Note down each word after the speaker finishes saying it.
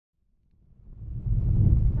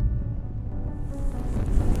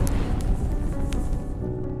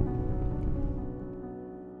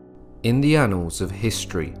In the annals of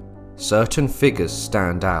history, certain figures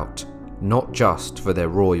stand out, not just for their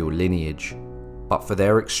royal lineage, but for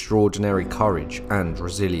their extraordinary courage and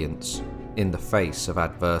resilience in the face of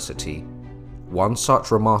adversity. One such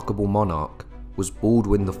remarkable monarch was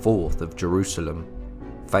Baldwin IV of Jerusalem,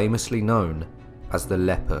 famously known as the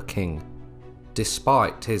Leper King.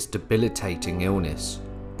 Despite his debilitating illness,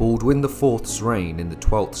 Baldwin IV's reign in the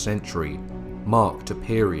 12th century marked a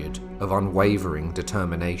period of unwavering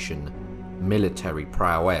determination, military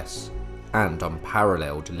prowess, and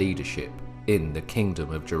unparalleled leadership in the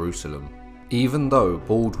Kingdom of Jerusalem. Even though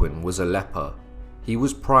Baldwin was a leper, he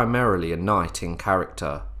was primarily a knight in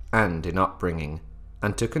character and in upbringing,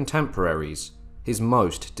 and to contemporaries, his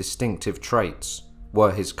most distinctive traits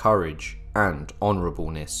were his courage and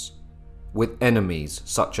honourableness. With enemies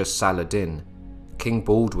such as Saladin, King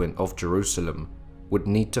Baldwin of Jerusalem would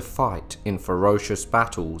need to fight in ferocious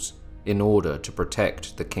battles in order to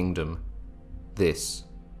protect the kingdom. This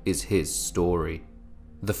is his story.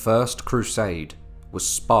 The First Crusade was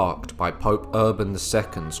sparked by Pope Urban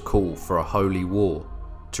II's call for a holy war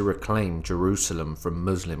to reclaim Jerusalem from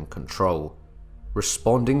Muslim control,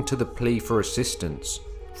 responding to the plea for assistance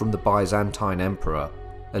from the Byzantine Emperor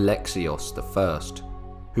Alexios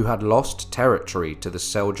I, who had lost territory to the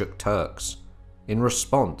Seljuk Turks. In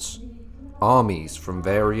response, armies from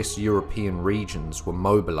various European regions were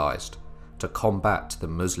mobilized to combat the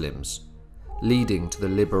Muslims, leading to the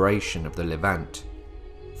liberation of the Levant.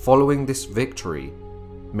 Following this victory,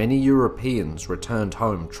 many Europeans returned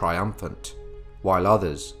home triumphant, while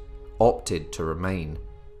others opted to remain.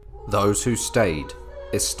 Those who stayed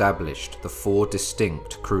established the four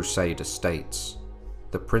distinct Crusader states: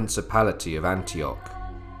 the Principality of Antioch,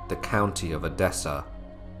 the County of Edessa,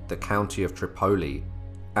 the County of Tripoli,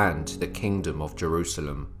 and the Kingdom of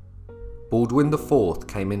Jerusalem. Baldwin IV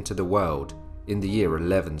came into the world in the year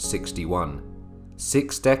 1161,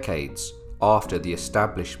 6 decades after the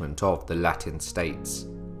establishment of the Latin states.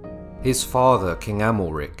 His father, King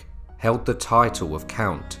Amalric, held the title of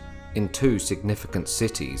Count in 2 significant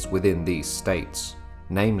cities within these states,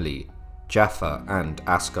 namely Jaffa and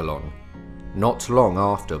Ascalon. Not long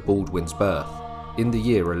after Baldwin's birth, in the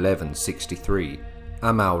year 1163,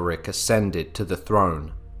 Amalric ascended to the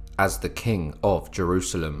throne as the King of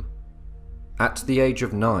Jerusalem. At the age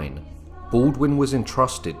of 9, Baldwin was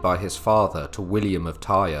entrusted by his father to William of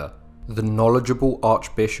Tyre, the knowledgeable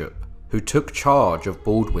archbishop who took charge of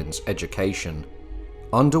Baldwin's education.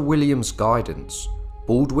 Under William's guidance,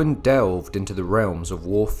 Baldwin delved into the realms of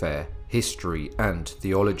warfare, history, and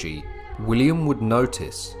theology. William would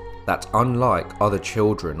notice that unlike other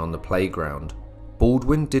children on the playground,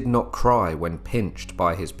 Baldwin did not cry when pinched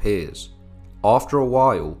by his peers. After a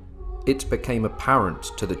while, it became apparent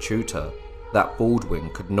to the tutor that Baldwin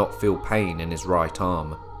could not feel pain in his right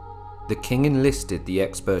arm. The king enlisted the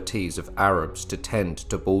expertise of Arabs to tend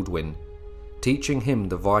to Baldwin, teaching him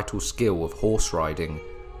the vital skill of horse riding,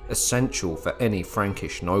 essential for any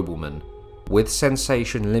Frankish nobleman. With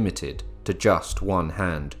sensation limited to just one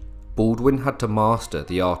hand, Baldwin had to master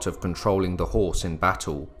the art of controlling the horse in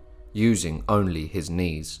battle, using only his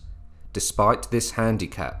knees. Despite this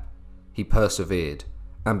handicap, he persevered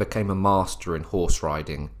and became a master in horse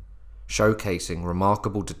riding, showcasing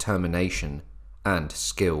remarkable determination and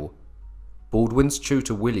skill. Baldwin's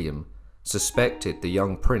tutor William suspected the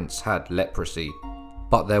young prince had leprosy,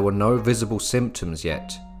 but there were no visible symptoms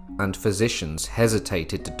yet, and physicians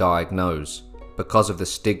hesitated to diagnose because of the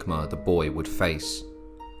stigma the boy would face.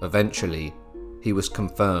 Eventually, he was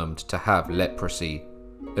confirmed to have leprosy,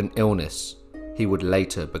 an illness he would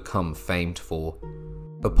later become famed for.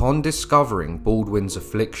 Upon discovering Baldwin's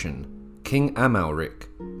affliction, King Amalric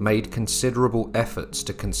made considerable efforts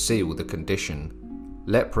to conceal the condition.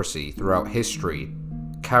 Leprosy throughout history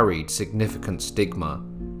carried significant stigma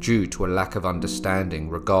due to a lack of understanding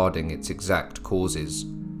regarding its exact causes.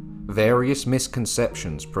 Various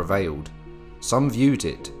misconceptions prevailed. Some viewed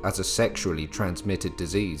it as a sexually transmitted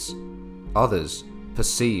disease. Others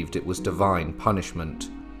perceived it was divine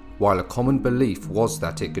punishment, while a common belief was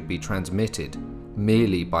that it could be transmitted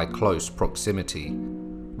merely by close proximity.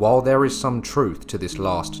 While there is some truth to this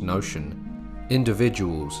last notion,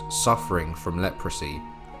 individuals suffering from leprosy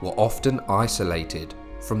were often isolated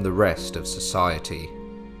from the rest of society.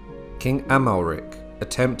 King Amalric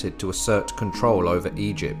attempted to assert control over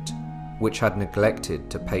Egypt, which had neglected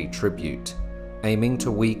to pay tribute, aiming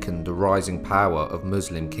to weaken the rising power of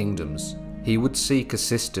Muslim kingdoms. He would seek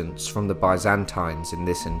assistance from the Byzantines in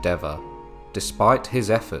this endeavour. Despite his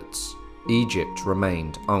efforts, Egypt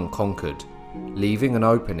remained unconquered, leaving an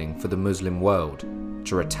opening for the Muslim world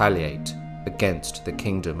to retaliate against the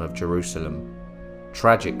Kingdom of Jerusalem.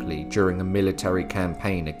 Tragically, during a military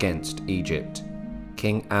campaign against Egypt,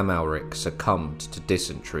 King Amalric succumbed to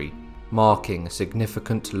dysentery, marking a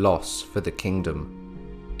significant loss for the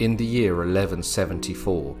kingdom. In the year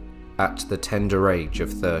 1174, at the tender age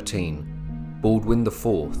of 13, Baldwin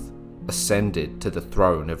IV ascended to the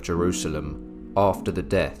throne of Jerusalem after the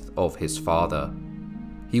death of his father.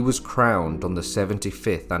 He was crowned on the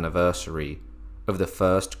 75th anniversary of the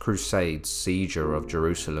First Crusade's seizure of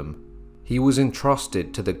Jerusalem. He was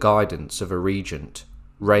entrusted to the guidance of a regent,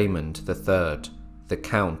 Raymond III, the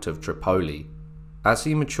Count of Tripoli. As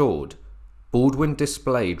he matured, Baldwin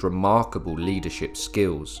displayed remarkable leadership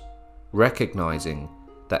skills, recognizing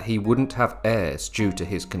that he wouldn't have heirs due to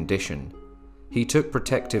his condition. He took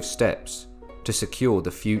protective steps to secure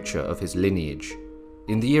the future of his lineage.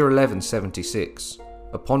 In the year 1176,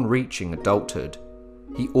 upon reaching adulthood,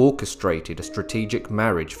 he orchestrated a strategic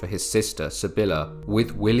marriage for his sister Sibylla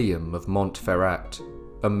with William of Montferrat,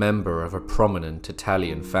 a member of a prominent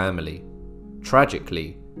Italian family.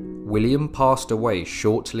 Tragically, William passed away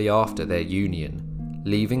shortly after their union,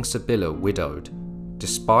 leaving Sibylla widowed.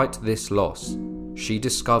 Despite this loss, she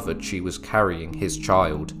discovered she was carrying his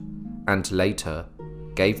child, and later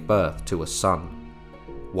gave birth to a son.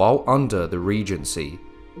 While under the regency,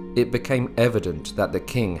 it became evident that the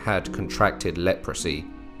king had contracted leprosy.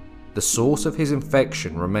 The source of his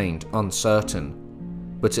infection remained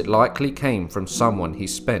uncertain, but it likely came from someone he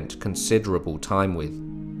spent considerable time with,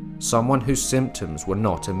 someone whose symptoms were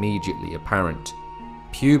not immediately apparent.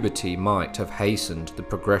 Puberty might have hastened the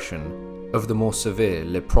progression of the more severe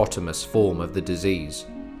leprotomous form of the disease,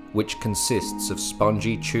 which consists of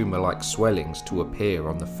spongy tumor-like swellings to appear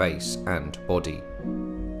on the face and body.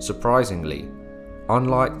 Surprisingly,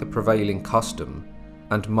 unlike the prevailing custom,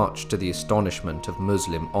 and much to the astonishment of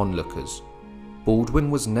Muslim onlookers,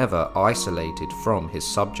 Baldwin was never isolated from his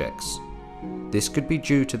subjects. This could be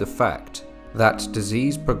due to the fact that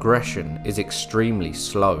disease progression is extremely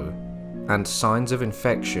slow, and signs of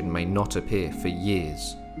infection may not appear for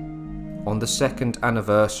years. On the second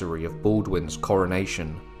anniversary of Baldwin's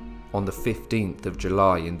coronation, on the 15th of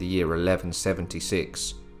July in the year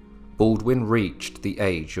 1176, Baldwin reached the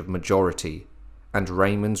age of majority, and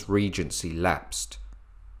Raymond's regency lapsed.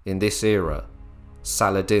 In this era,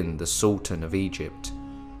 Saladin, the Sultan of Egypt,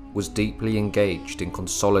 was deeply engaged in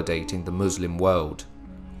consolidating the Muslim world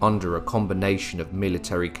under a combination of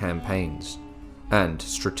military campaigns and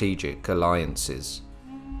strategic alliances.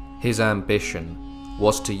 His ambition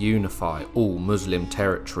was to unify all Muslim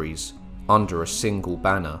territories under a single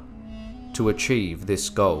banner. To achieve this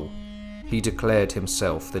goal, he declared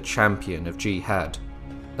himself the champion of jihad,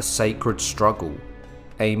 a sacred struggle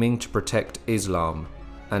aiming to protect Islam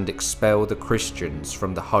and expel the Christians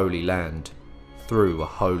from the Holy Land through a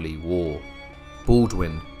holy war.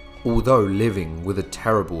 Baldwin, although living with a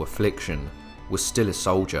terrible affliction, was still a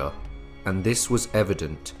soldier, and this was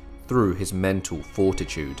evident through his mental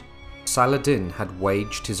fortitude. Saladin had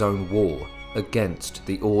waged his own war against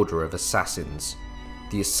the Order of Assassins.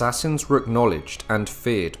 The assassins were acknowledged and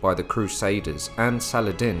feared by the Crusaders, and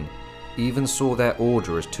Saladin even saw their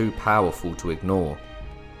order as too powerful to ignore.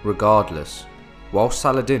 Regardless, while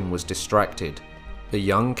Saladin was distracted, the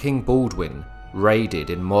young King Baldwin raided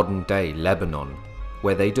in modern-day Lebanon,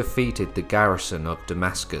 where they defeated the garrison of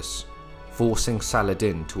Damascus, forcing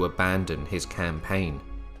Saladin to abandon his campaign.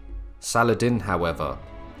 Saladin, however,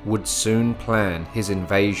 would soon plan his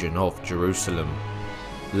invasion of Jerusalem.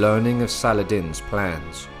 Learning of Saladin's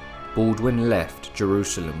plans, Baldwin left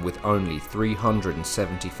Jerusalem with only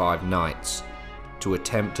 375 knights to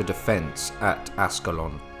attempt a defense at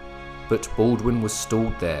Ascalon, but Baldwin was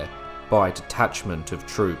stalled there by a detachment of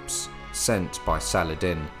troops sent by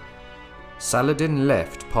Saladin. Saladin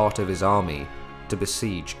left part of his army to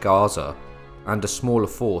besiege Gaza and a smaller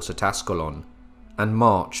force at Ascalon, and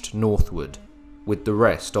marched northward with the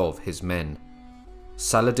rest of his men.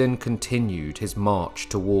 Saladin continued his march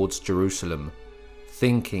towards Jerusalem,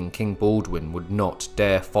 thinking King Baldwin would not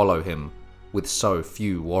dare follow him with so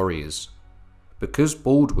few warriors. Because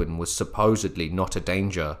Baldwin was supposedly not a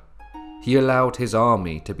danger, he allowed his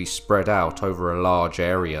army to be spread out over a large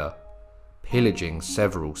area, pillaging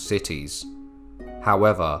several cities.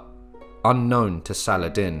 However, unknown to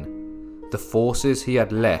Saladin, the forces he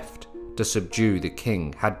had left to subdue the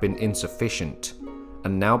king had been insufficient,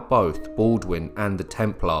 and now both Baldwin and the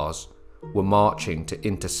Templars were marching to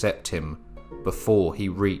intercept him before he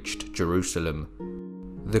reached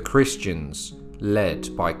Jerusalem. The Christians,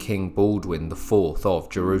 led by King Baldwin IV of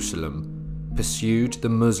Jerusalem, pursued the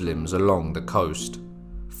Muslims along the coast,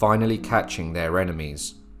 finally catching their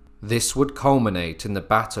enemies. This would culminate in the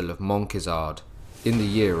Battle of Montkezard, In the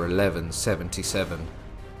year 1177,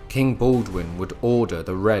 King Baldwin would order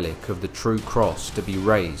the relic of the True Cross to be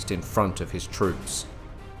raised in front of his troops.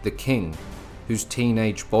 The king, whose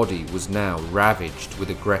teenage body was now ravaged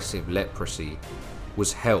with aggressive leprosy,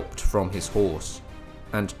 was helped from his horse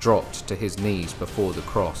and dropped to his knees before the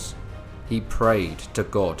cross. He prayed to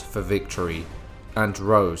God for victory and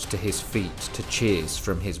rose to his feet to cheers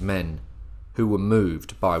from his men, who were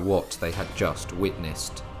moved by what they had just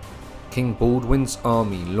witnessed. King Baldwin's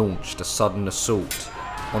army launched a sudden assault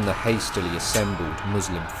on the hastily assembled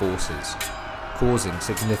Muslim forces, causing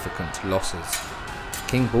significant losses.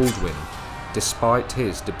 King Baldwin, despite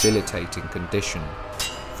his debilitating condition,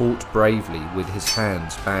 fought bravely with his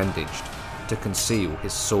hands bandaged to conceal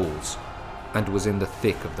his sores, and was in the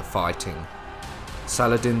thick of the fighting.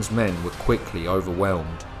 Saladin's men were quickly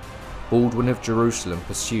overwhelmed. Baldwin of Jerusalem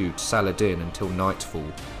pursued Saladin until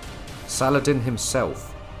nightfall. Saladin himself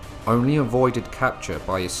only avoided capture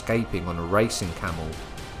by escaping on a racing camel,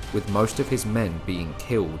 with most of his men being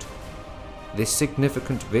killed. This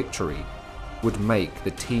significant victory would make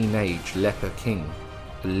the teenage Leper King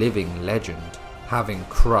a living legend, having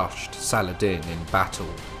crushed Saladin in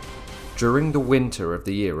battle. During the winter of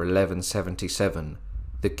the year 1177,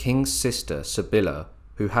 the king's sister Sibylla,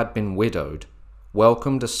 who had been widowed,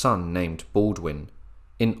 welcomed a son named Baldwin,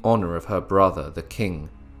 in honour of her brother the king.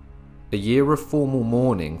 A year of formal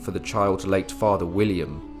mourning for the child's late father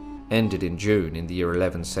William ended in June in the year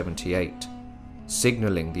 1178,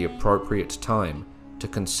 signalling the appropriate time to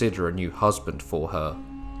consider a new husband for her.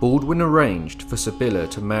 Baldwin arranged for Sibylla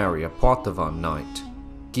to marry a Poitevin knight,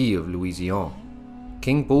 Guy of Louisiane.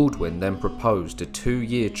 King Baldwin then proposed a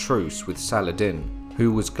 2-year truce with Saladin,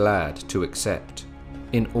 who was glad to accept,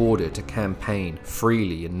 in order to campaign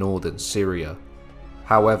freely in northern Syria.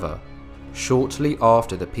 However, shortly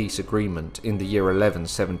after the peace agreement in the year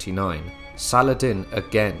 1179, Saladin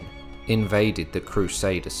again invaded the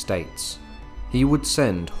Crusader states. He would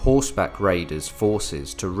send horseback raiders'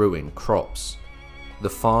 forces to ruin crops. The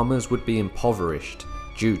farmers would be impoverished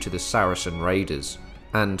due to the Saracen raiders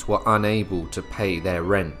and were unable to pay their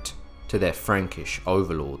rent to their Frankish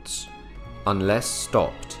overlords. Unless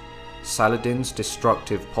stopped, Saladin's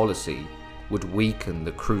destructive policy would weaken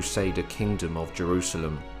the Crusader kingdom of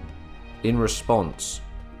Jerusalem. In response,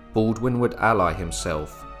 Baldwin would ally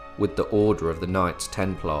himself with the Order of the Knights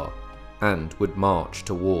Templar and would march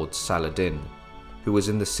towards Saladin, who was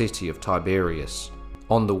in the city of Tiberias,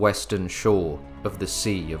 on the western shore of the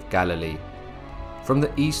Sea of Galilee. From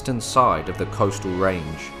the eastern side of the coastal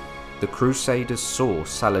range, the Crusaders saw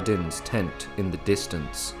Saladin's tent in the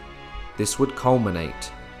distance. This would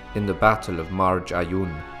culminate in the Battle of Marj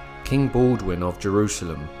Ayun. King Baldwin of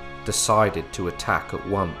Jerusalem decided to attack at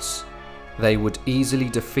once. They would easily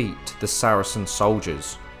defeat the Saracen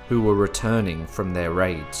soldiers who were returning from their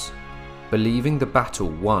raids. Believing the battle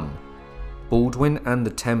won, Baldwin and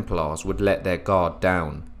the Templars would let their guard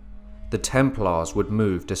down. The Templars would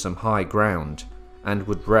move to some high ground and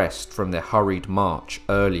would rest from their hurried march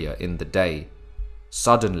earlier in the day.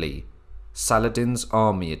 Suddenly, Saladin's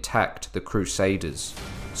army attacked the Crusaders,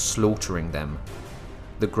 slaughtering them.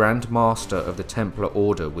 The Grand Master of the Templar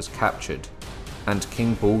Order was captured, and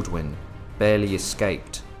King Baldwin barely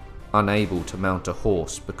escaped, unable to mount a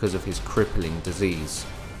horse because of his crippling disease.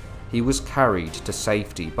 He was carried to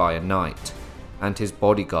safety by a knight, and his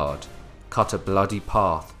bodyguard cut a bloody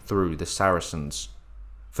path through the Saracens.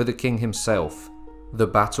 For the king himself, the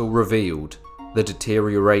battle revealed the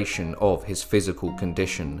deterioration of his physical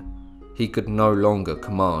condition. He could no longer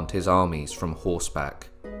command his armies from horseback.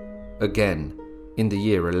 Again, in the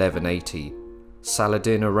year 1180,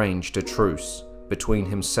 Saladin arranged a truce between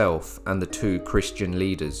himself and the 2 Christian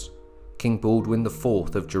leaders, King Baldwin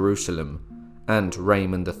IV of Jerusalem and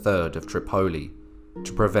Raymond III of Tripoli,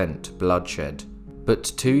 to prevent bloodshed. But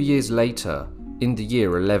 2 years later, in the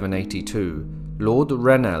year 1182, Lord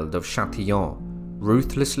Renald of Châtillon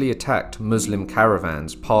ruthlessly attacked Muslim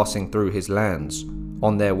caravans passing through his lands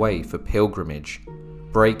on their way for pilgrimage,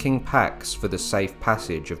 breaking pacts for the safe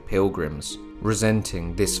passage of pilgrims.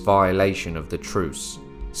 Resenting this violation of the truce,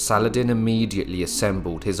 Saladin immediately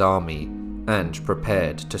assembled his army and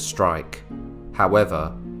prepared to strike.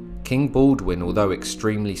 However, King Baldwin, although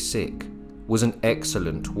extremely sick, was an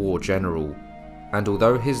excellent war general, and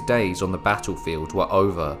although his days on the battlefield were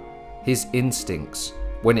over, his instincts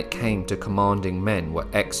when it came to commanding men were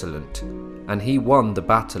excellent, and he won the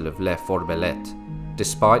Battle of Les Forbellettes.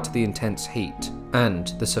 Despite the intense heat and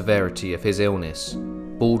the severity of his illness,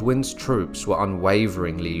 Baldwin's troops were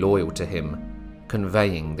unwaveringly loyal to him,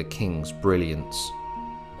 conveying the king's brilliance.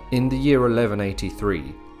 In the year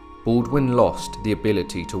 1183, Baldwin lost the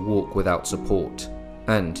ability to walk without support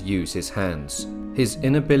and use his hands. His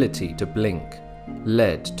inability to blink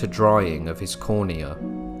led to drying of his cornea,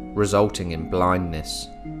 resulting in blindness.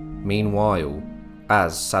 Meanwhile,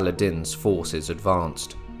 as Saladin's forces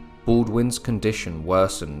advanced, Baldwin's condition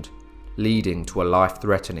worsened, leading to a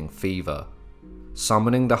life-threatening fever.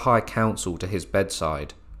 Summoning the High Council to his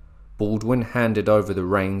bedside, Baldwin handed over the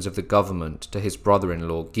reins of the government to his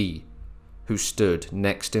brother-in-law Guy, who stood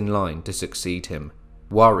next in line to succeed him.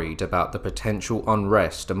 Worried about the potential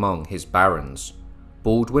unrest among his barons,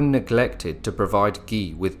 Baldwin neglected to provide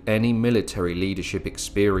Guy with any military leadership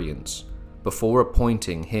experience before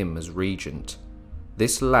appointing him as regent.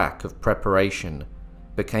 This lack of preparation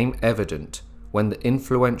became evident when the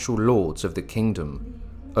influential lords of the kingdom,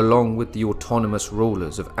 along with the autonomous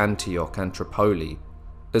rulers of Antioch and Tripoli,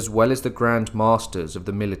 as well as the Grand Masters of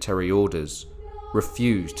the military orders,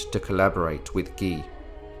 refused to collaborate with Guy.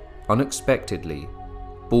 Unexpectedly,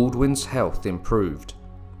 Baldwin's health improved,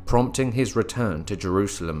 prompting his return to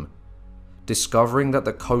Jerusalem. Discovering that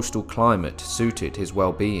the coastal climate suited his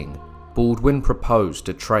well-being, Baldwin proposed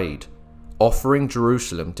a trade, offering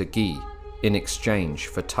Jerusalem to Guy in exchange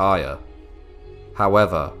for Tyre.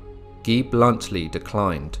 However, Guy bluntly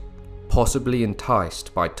declined, possibly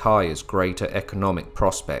enticed by Tyre's greater economic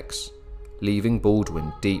prospects, leaving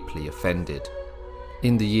Baldwin deeply offended.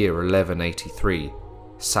 In the year 1183,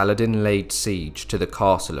 Saladin laid siege to the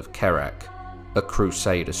castle of Kerak, a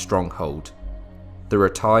Crusader stronghold. The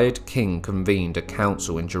retired king convened a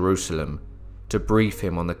council in Jerusalem to brief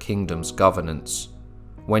him on the kingdom's governance,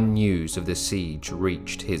 when news of the siege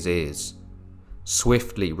reached his ears.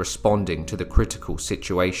 Swiftly responding to the critical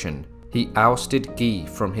situation, he ousted Guy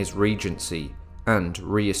from his regency and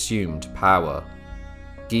reassumed power.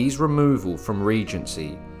 Guy's removal from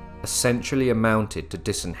regency essentially amounted to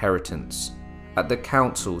disinheritance. At the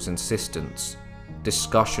council's insistence,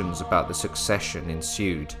 discussions about the succession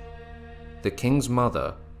ensued. The king's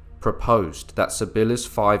mother proposed that Sibylla's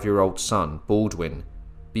 5-year-old son, Baldwin,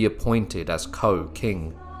 be appointed as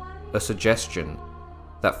co-king, a suggestion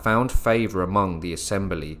that found favour among the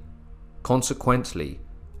assembly. Consequently,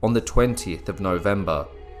 on the 20th of November,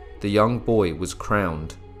 the young boy was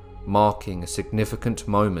crowned, marking a significant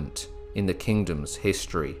moment in the kingdom's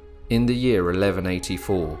history. In the year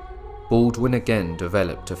 1184, Baldwin again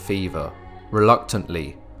developed a fever.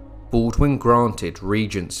 Reluctantly, Baldwin granted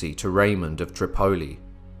regency to Raymond of Tripoli,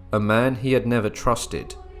 a man he had never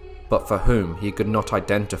trusted, but for whom he could not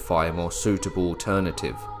identify a more suitable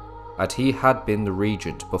alternative, as he had been the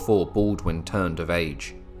regent before Baldwin turned of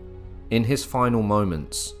age. In his final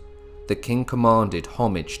moments, the king commanded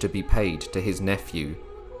homage to be paid to his nephew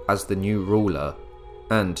as the new ruler,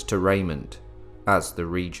 and to Raymond as the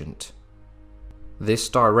regent. This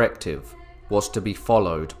directive was to be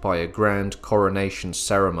followed by a grand coronation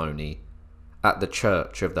ceremony at the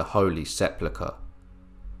Church of the Holy Sepulchre.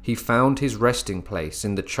 He found his resting place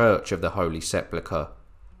in the Church of the Holy Sepulchre,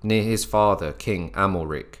 near his father King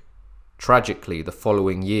Amalric. Tragically, the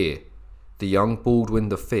following year, the young Baldwin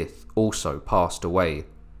V also passed away.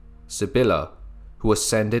 Sibylla, who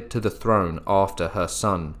ascended to the throne after her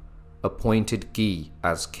son, appointed Guy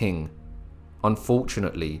as king.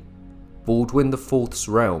 Unfortunately, Baldwin IV's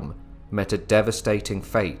realm met a devastating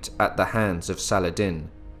fate at the hands of Saladin,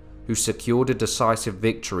 who secured a decisive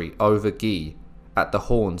victory over Guy at the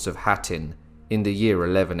Horns of Hattin in the year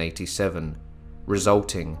 1187,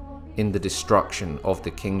 resulting in the destruction of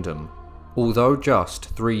the kingdom. Although just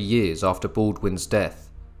 3 years after Baldwin's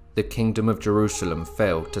death, the kingdom of Jerusalem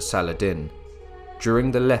fell to Saladin.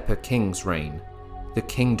 During the Leper King's reign, the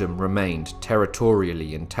kingdom remained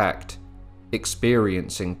territorially intact,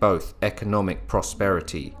 experiencing both economic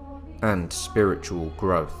prosperity and spiritual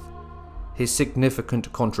growth. His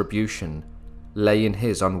significant contribution lay in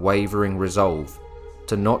his unwavering resolve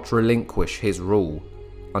to not relinquish his rule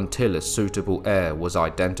until a suitable heir was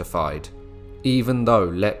identified, even though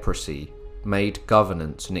leprosy made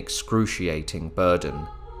governance an excruciating burden.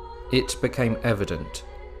 It became evident,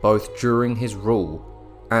 both during his rule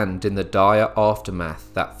and in the dire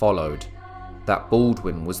aftermath that followed, that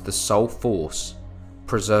Baldwin was the sole force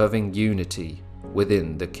preserving unity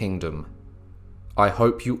within the kingdom. I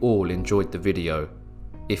hope you all enjoyed the video.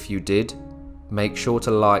 If you did, make sure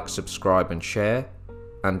to like, subscribe and share,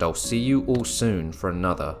 and I'll see you all soon for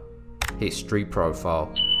another History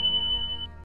Profile.